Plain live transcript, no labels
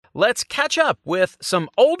let's catch up with some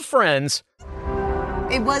old friends.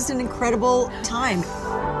 It was an incredible time.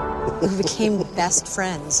 We became best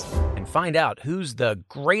friends. And find out who's the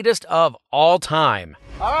greatest of all time.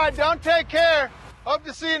 All right, don't take care. Hope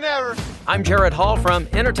to see you never. I'm Jared Hall from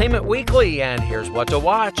Entertainment Weekly, and here's what to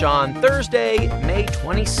watch on Thursday, May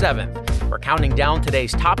 27th. We're counting down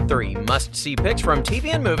today's top 3 must-see picks from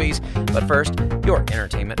TV and movies, but first, your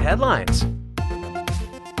entertainment headlines.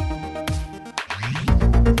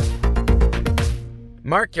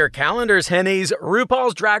 Mark your calendars, hennies.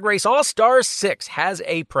 RuPaul's Drag Race All-Stars 6 has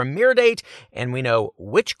a premiere date, and we know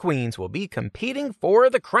which queens will be competing for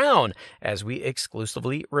the crown, as we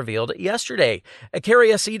exclusively revealed yesterday.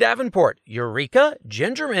 Ikaria C. Davenport, Eureka,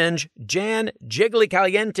 Ginger Minge, Jan, Jiggly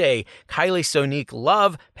Caliente, Kylie Sonique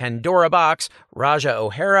Love, Pandora Box, Raja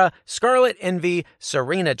O'Hara, Scarlet Envy,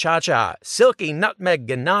 Serena Chacha, Silky Nutmeg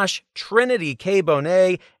Ganache, Trinity K.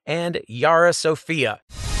 Bonet, and Yara Sophia.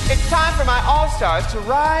 It's time for my all-stars to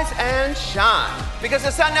rise and shine, because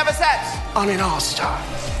the sun never sets on an all-star.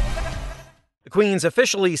 The queens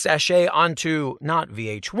officially sashay onto not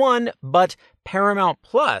VH1, but Paramount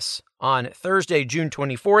Plus on Thursday, June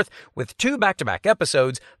 24th, with 2 back-to-back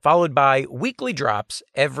episodes, followed by weekly drops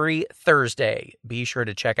every Thursday. Be sure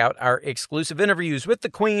to check out our exclusive interviews with the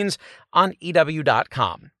queens on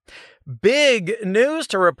EW.com. Big news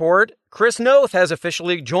to report. Chris Noth has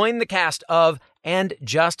officially joined the cast of And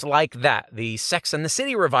Just Like That, the Sex and the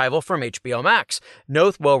City revival from HBO Max.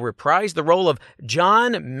 Noth will reprise the role of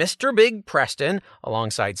John Mr. Big Preston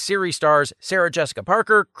alongside series stars Sarah Jessica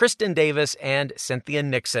Parker, Kristen Davis, and Cynthia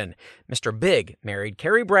Nixon. Mr. Big married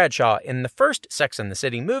Carrie Bradshaw in the first Sex and the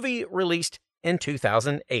City movie released in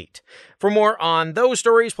 2008. For more on those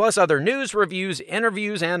stories, plus other news, reviews,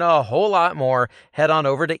 interviews, and a whole lot more, head on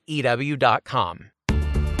over to EW.com.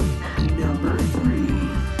 Number 3.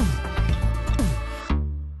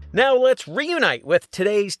 Now let's reunite with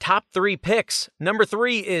today's top 3 picks. Number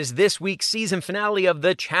 3 is this week's season finale of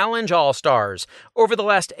The Challenge All-Stars. Over the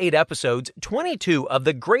last 8 episodes, 22 of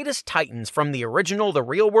the greatest titans from the original The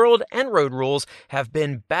Real World and Road Rules have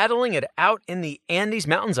been battling it out in the Andes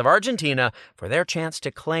Mountains of Argentina for their chance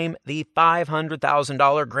to claim the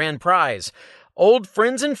 $500,000 grand prize. Old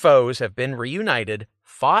friends and foes have been reunited,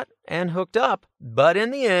 fought and hooked up, but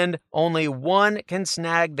in the end, only one can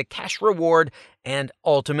snag the cash reward and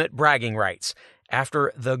ultimate bragging rights.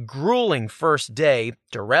 After the grueling first day,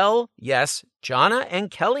 Darrell, yes, Jonna, and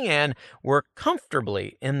Kellyanne were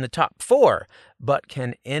comfortably in the top 4. But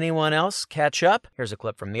can anyone else catch up? Here's a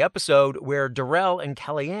clip from the episode where Darrell and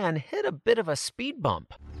Kellyanne hit a bit of a speed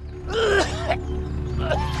bump.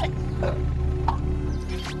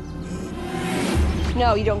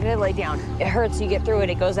 No, you don't get to lay down. It hurts, you get through it,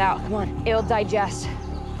 it goes out. Come on, it'll digest.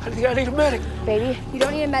 I think I need a medic. Baby, you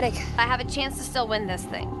don't need a medic. I have a chance to still win this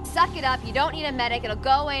thing. Suck it up, you don't need a medic, it'll go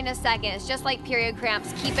away in a second. It's just like period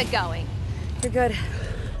cramps, keep it going. You're good.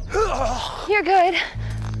 You're good.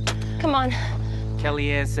 Come on.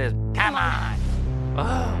 Kellyanne says, come on.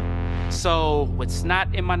 Oh. So, with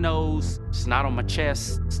snot in my nose, snot on my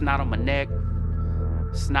chest, snot on my neck,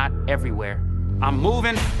 snot everywhere. I'm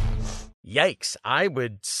moving. Yikes, I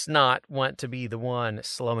would not want to be the one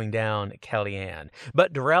slowing down Kellyanne.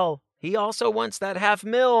 But Darrell, he also wants that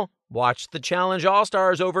 $500,000. Watch the Challenge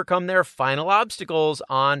All-Stars overcome their final obstacles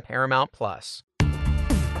on Paramount Plus.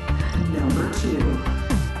 Number 2.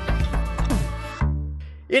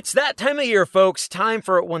 It's that time of year, folks. Time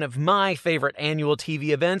for one of my favorite annual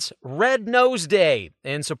TV events, Red Nose Day.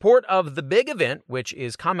 In support of the big event, which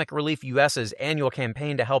is Comic Relief US's annual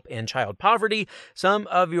campaign to help end child poverty, some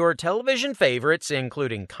of your television favorites,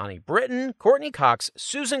 including Connie Britton, Courtney Cox,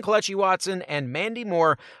 Susan Kelechi Watson, and Mandy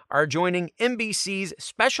Moore, are joining NBC's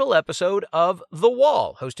special episode of The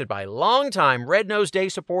Wall, hosted by longtime Red Nose Day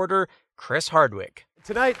supporter Chris Hardwick.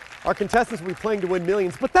 Tonight, our contestants will be playing to win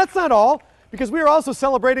millions, but that's not all, because we are also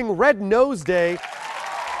celebrating Red Nose Day,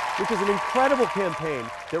 which is an incredible campaign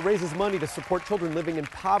that raises money to support children living in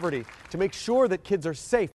poverty, to make sure that kids are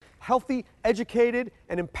safe, healthy, educated,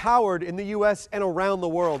 and empowered in the U.S. and around the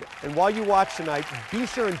world. And while you watch tonight, be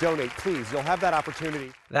sure and donate, please. You'll have that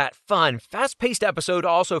opportunity. That fun, fast-paced episode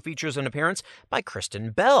also features an appearance by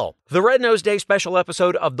Kristen Bell. The Red Nose Day special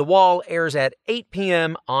episode of The Wall airs at 8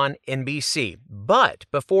 p.m. on NBC. But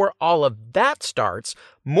before all of that starts,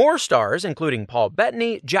 more stars, including Paul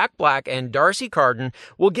Bettany, Jack Black, and Darcy Carden,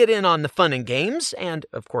 will get in on the fun and games, and,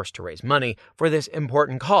 of course, to raise money for this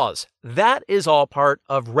important cause. That is all part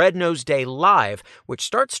of Red Nose Day Live, which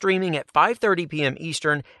starts streaming at 5:30 p.m.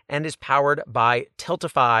 Eastern and is powered by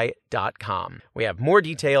Tiltify.com. We have more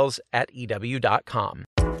details at EW.com.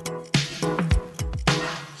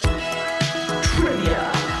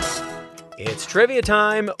 Trivia. It's trivia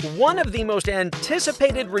time. One of the most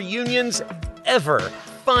anticipated reunions ever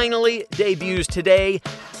finally debuts today.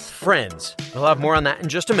 Friends. We'll have more on that in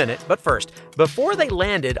just a minute, but first, before they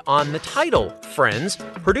landed on the title, Friends,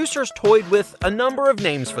 producers toyed with a number of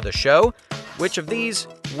names for the show. Which of these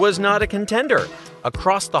was not a contender?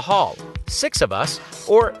 Across the Hall, Six of Us,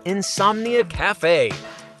 or Insomnia Cafe?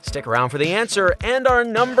 Stick around for the answer and our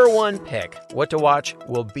number one pick. What to watch,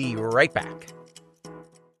 will be right back.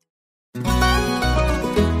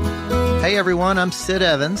 Hey everyone, I'm Sid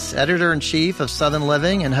Evans, editor-in-chief of Southern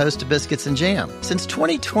Living and host of Biscuits and Jam. Since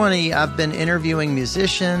 2020, I've been interviewing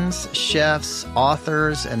musicians, chefs,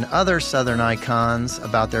 authors, and other Southern icons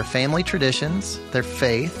about their family traditions, their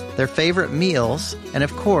faith, their favorite meals, and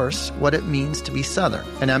of course, what it means to be Southern.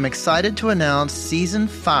 And I'm excited to announce Season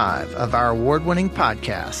 5 of our award-winning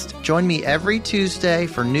podcast. Join me every Tuesday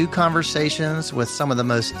for new conversations with some of the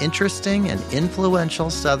most interesting and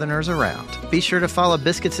influential Southerners around. Be sure to follow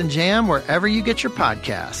Biscuits and Jam wherever you get your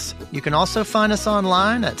podcasts. You can also find us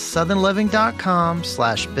online at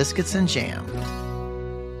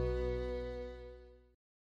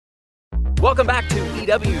southernliving.com/biscuitsandjam. Welcome back to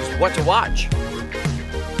EW's What to Watch.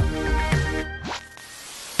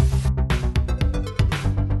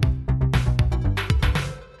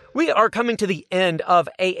 We are coming to the end of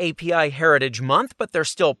AAPI Heritage Month, but there's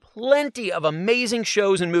still plenty of amazing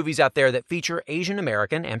shows and movies out there that feature Asian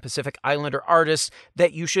American and Pacific Islander artists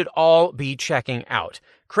that you should all be checking out.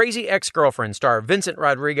 Crazy Ex-Girlfriend star Vincent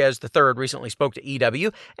Rodriguez III recently spoke to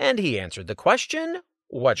EW, and he answered the question,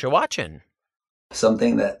 what you watching?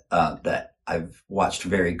 Something that I've watched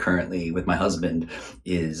very currently with my husband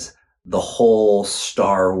is the whole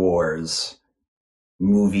Star Wars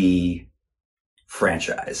movie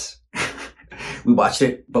franchise. We watched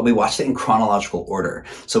it in chronological order.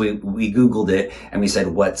 So we Googled it and we said,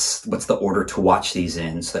 what's the order to watch these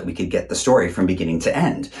in so that we could get the story from beginning to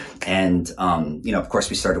end. And, of course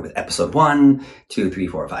we started with episode 1, 2, 3,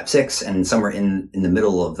 4, 5, 6. And somewhere in the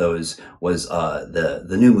middle of those was,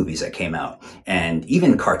 the new movies that came out, and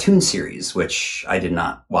even cartoon series, which I did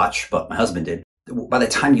not watch, but my husband did. By the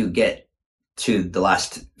time you get to the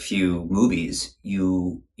last few movies,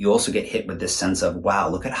 you also get hit with this sense of, wow,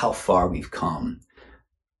 look at how far we've come,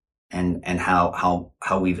 and how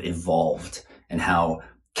we've evolved, and how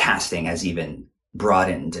casting has even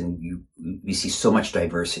broadened, and we see so much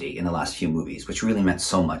diversity in the last few movies, which really meant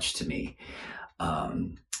so much to me. I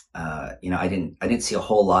didn't see a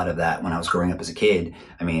whole lot of that when I was growing up as a kid.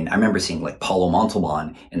 I mean, I remember seeing like Paulo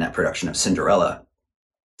Montalban in that production of Cinderella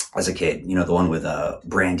as a kid, the one with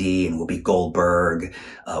Brandy and Whoopi Goldberg,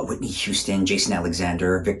 Whitney Houston, Jason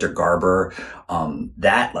Alexander, Victor Garber.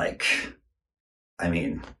 That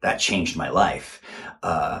changed my life.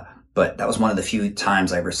 But that was one of the few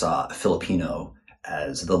times I ever saw a Filipino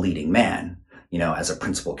as the leading man, as a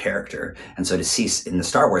principal character. And so to see in the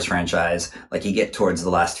Star Wars franchise, like you get towards the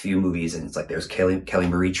last few movies and it's like there's Kelly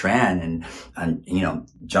Marie Tran and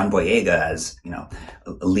John Boyega as,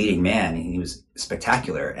 a leading man, and he was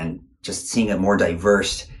spectacular. And just seeing a more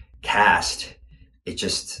diverse cast, it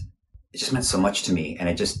just meant so much to me. And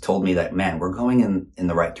it just told me that, man, we're going in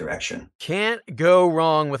the right direction. Can't go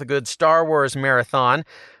wrong with a good Star Wars marathon.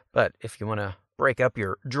 But if you want to break up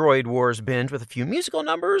your Droid Wars binge with a few musical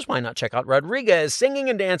numbers, why not check out Rodriguez singing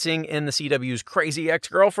and dancing in the CW's Crazy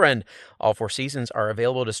Ex-Girlfriend? All 4 seasons are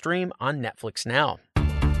available to stream on Netflix now.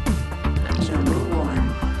 Number 1.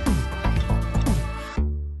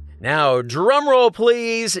 Now, drum roll,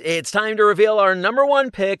 please. It's time to reveal our number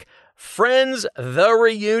 1 pick, Friends, The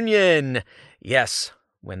Reunion. Yes,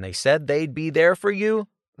 when they said they'd be there for you,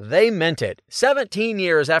 they meant it. 17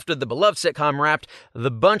 years after the beloved sitcom wrapped,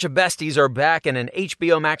 the bunch of besties are back in an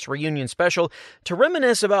HBO Max reunion special to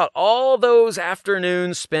reminisce about all those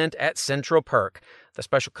afternoons spent at Central Perk. The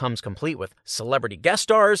special comes complete with celebrity guest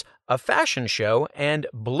stars, a fashion show, and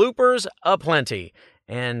bloopers aplenty.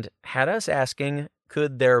 And had us asking,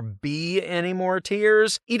 could there be any more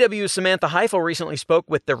tears? EW's Samantha Heifel recently spoke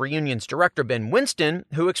with the reunion's director, Ben Winston,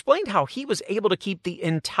 who explained how he was able to keep the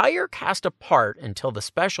entire cast apart until the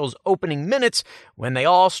special's opening minutes, when they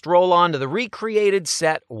all stroll onto the recreated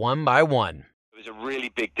set one by one. It was a really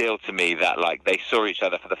big deal to me that they saw each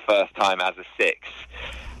other for the first time as a six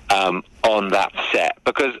on that set,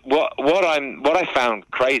 because what I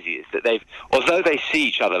found crazy is that although they see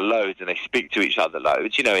each other loads and they speak to each other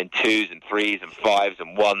loads, in 2s and 3s and 5s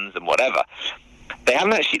and 1s and whatever,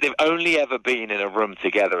 they've only ever been in a room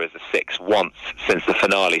together as a six once since the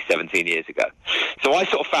finale 17 years ago. So I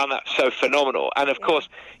sort of found that so phenomenal. And of course,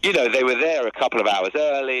 they were there a couple of hours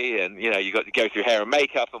early, and, you got to go through hair and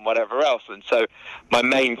makeup and whatever else. And so my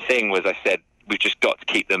main thing was, I said, we've just got to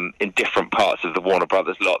keep them in different parts of the Warner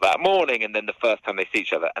Brothers lot that morning, and then the first time they see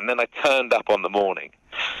each other. And then I turned up on the morning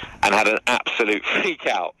and had an absolute freak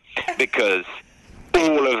out because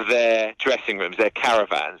all of their dressing rooms, their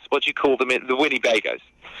caravans, what do you call them, the Winnebagos,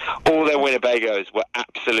 all their Winnebagos were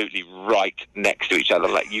absolutely right next to each other.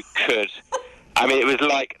 Like you could, I mean, it was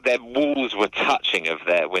like their walls were touching of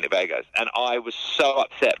their Winnebagos. And I was so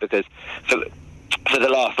upset because for the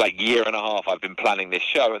last year and a half I've been planning this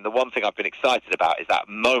show, and the one thing I've been excited about is that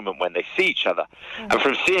moment when they see each other. And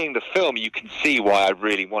from seeing the film, you can see why I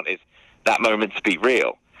really wanted that moment to be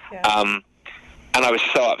real. Yeah. And I was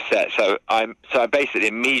so upset. So I basically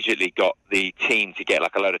immediately got the team to get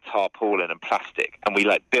a load of tarpaulin and plastic, and we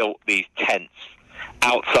built these tents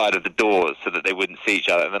outside of the doors so that they wouldn't see each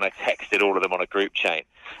other. And then I texted all of them on a group chain,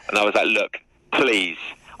 and I was like, look, please,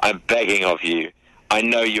 I'm begging of you. I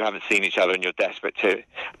know you haven't seen each other and you're desperate to,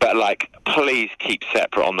 but please keep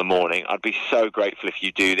separate on the morning. I'd be so grateful if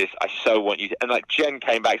you do this. I so want you to. And Jen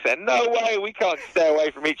came back saying, no way, we can't stay away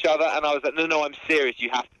from each other. And I was like, no, I'm serious. You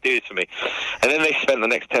have to do this for me. And then they spent the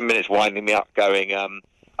next 10 minutes winding me up going,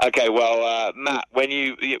 okay, well, Matt, when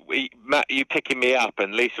you picking me up?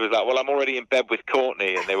 And Lisa was like, well, I'm already in bed with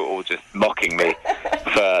Courtney. And they were all just mocking me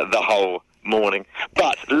for the whole morning.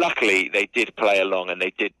 But luckily they did play along and they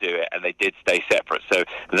did do it and they did stay separate. So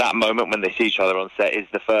that moment when they see each other on set is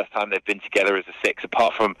the first time they've been together as a six,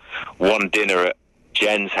 apart from one dinner at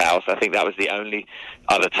Jen's house. I think that was the only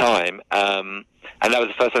other time. And that was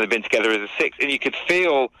the first time they've been together as a six. And you could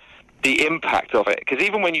feel the impact of it, because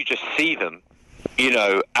even when you just see them,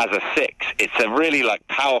 as a six, it's a really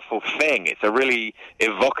powerful thing. It's a really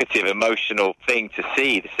evocative, emotional thing to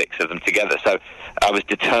see the six of them together. So I was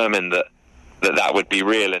determined that would be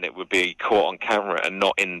real and it would be caught on camera and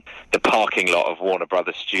not in the parking lot of Warner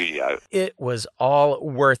Brothers studio. It was all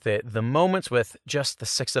worth it. The moments with just the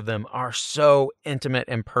six of them are so intimate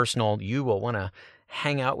and personal. You will want to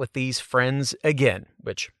hang out with these friends again,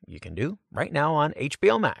 which you can do right now on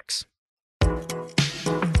HBO Max.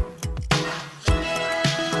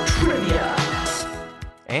 Trivia.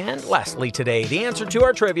 And lastly today, the answer to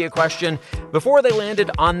our trivia question. Before they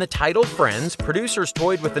landed on the title Friends, producers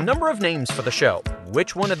toyed with the number of names for the show.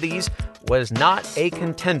 Which one of these was not a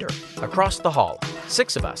contender? Across the Hall,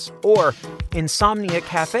 Six of Us, or Insomnia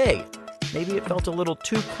Cafe? Maybe it felt a little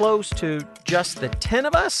too close to Just the 10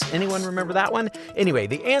 of Us? Anyone remember that one? Anyway,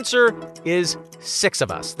 the answer is Six of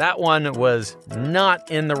Us. That one was not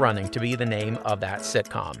in the running to be the name of that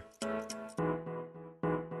sitcom.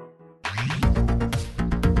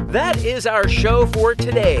 That is our show for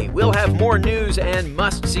today. We'll have more news and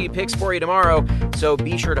must-see picks for you tomorrow, so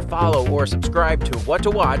be sure to follow or subscribe to What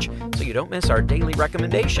to Watch so you don't miss our daily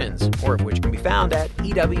recommendations, more of which can be found at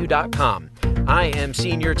EW.com. I am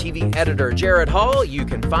Senior TV Editor Jared Hall. You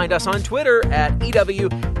can find us on Twitter at EW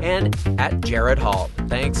and at Jared Hall.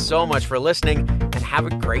 Thanks so much for listening, and have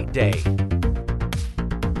a great day.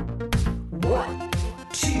 What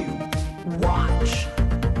to Watch.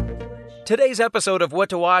 Today's episode of What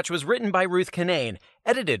to Watch was written by Ruth Kinane,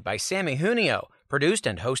 edited by Sammy Junio, produced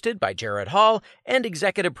and hosted by Jared Hall, and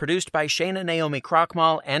executive produced by Shana Naomi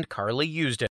Krochmal and Carly Usden.